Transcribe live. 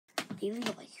Even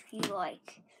though if you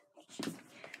like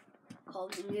Call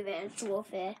of Duty Advanced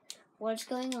Warfare. What's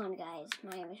going on, guys?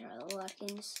 My name is Charlotte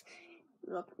Watkins.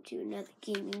 Welcome to another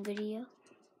gaming video.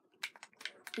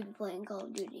 We've been playing Call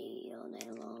of Duty all night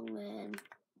long, man.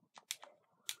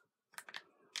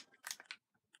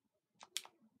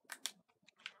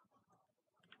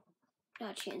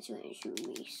 Not a chance you ain't shoot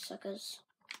me, suckers.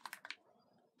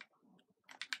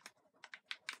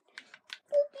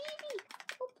 Oh, baby!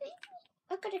 Oh, baby!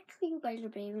 I gotta kill you guys,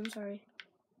 baby. I'm sorry.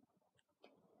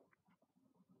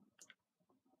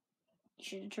 You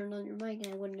should have turned on your mic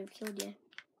and I wouldn't have killed you.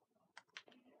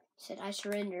 Said I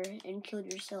surrender and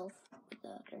killed yourself with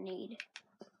a grenade.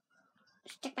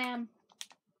 Stick bam!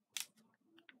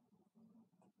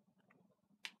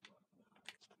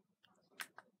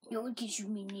 No one can shoot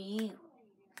me now.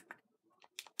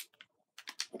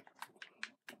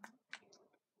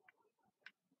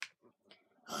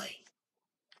 I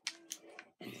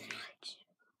am the night.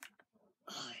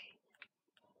 I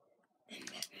am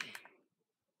Batman.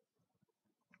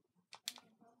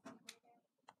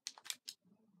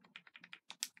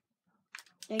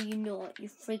 Now you know what, you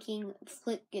freaking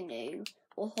Flickino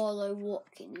or Harlow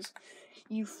Watkins,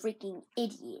 you freaking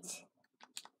idiot.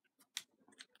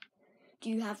 Do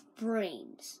you have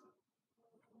brains?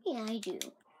 Yeah, I do.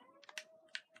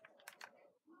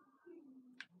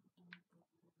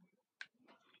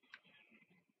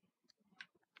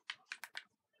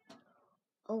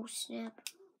 Oh snap.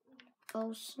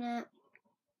 Oh snap.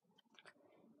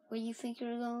 Where you think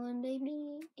you're going,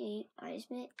 baby? I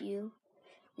just met you.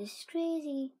 This is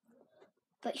crazy.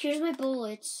 But here's my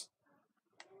bullets.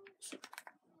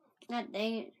 God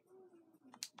dang it.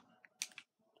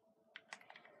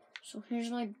 So here's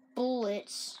my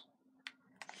bullets.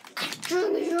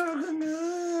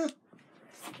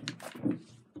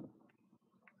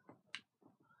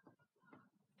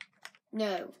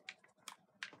 No.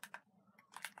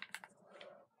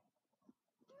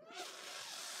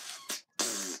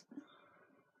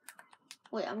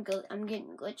 Wait, I'm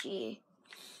getting glitchy.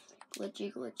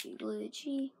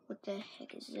 Glitchy. What the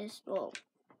heck is this? Whoa.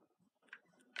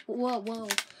 Whoa.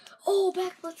 Oh,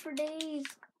 backflips for days.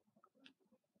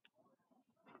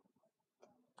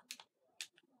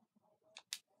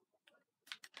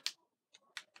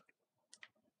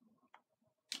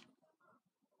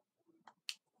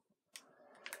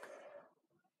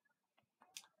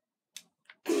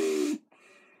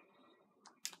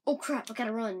 Oh crap, I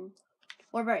gotta run.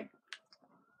 Warbird.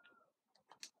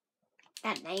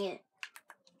 God dang it.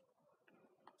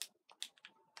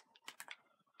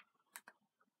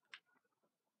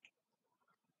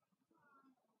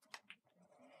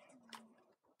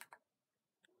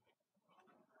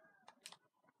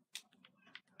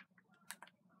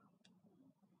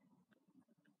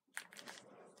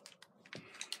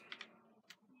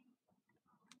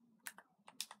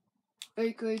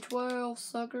 AK-12,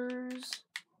 suckers.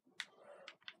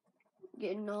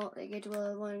 Getting all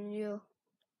AK-12 on you.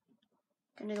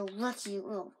 Gonna go let you.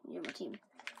 Oh, you're my team.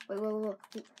 Wait.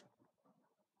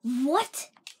 What?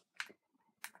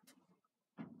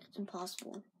 It's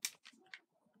impossible.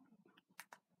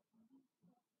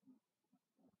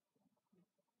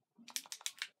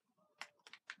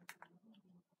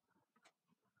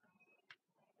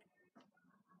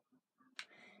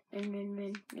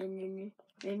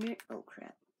 Oh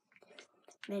crap.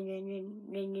 Not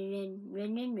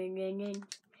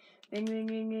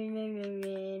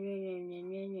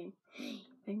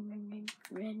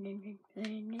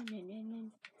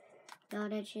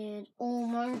a chance. Oh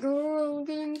my god, I'm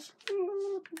getting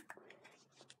strangled.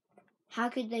 How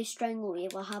could they strangle me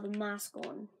if I have a mask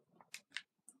on?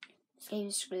 This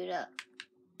game's screwed up.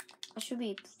 That should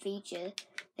be a feature.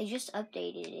 They just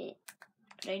updated it.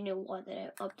 But I know why they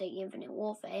don't update Infinite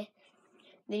Warfare.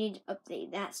 They need to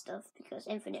update that stuff because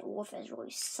Infinite Warfare is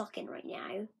really sucking right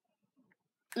now.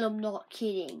 And I'm not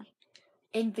kidding.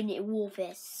 Infinite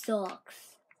Warfare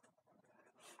sucks.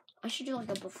 I should do like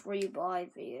a before you buy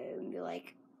video and be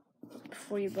like,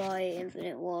 before you buy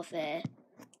Infinite Warfare,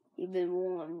 you've been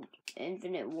warned.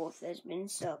 Infinite Warfare's been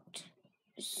sucked.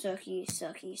 Sucky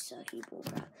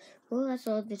bullcrap. Well, that's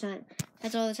all the time.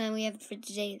 That's all the time we have for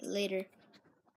today. Later.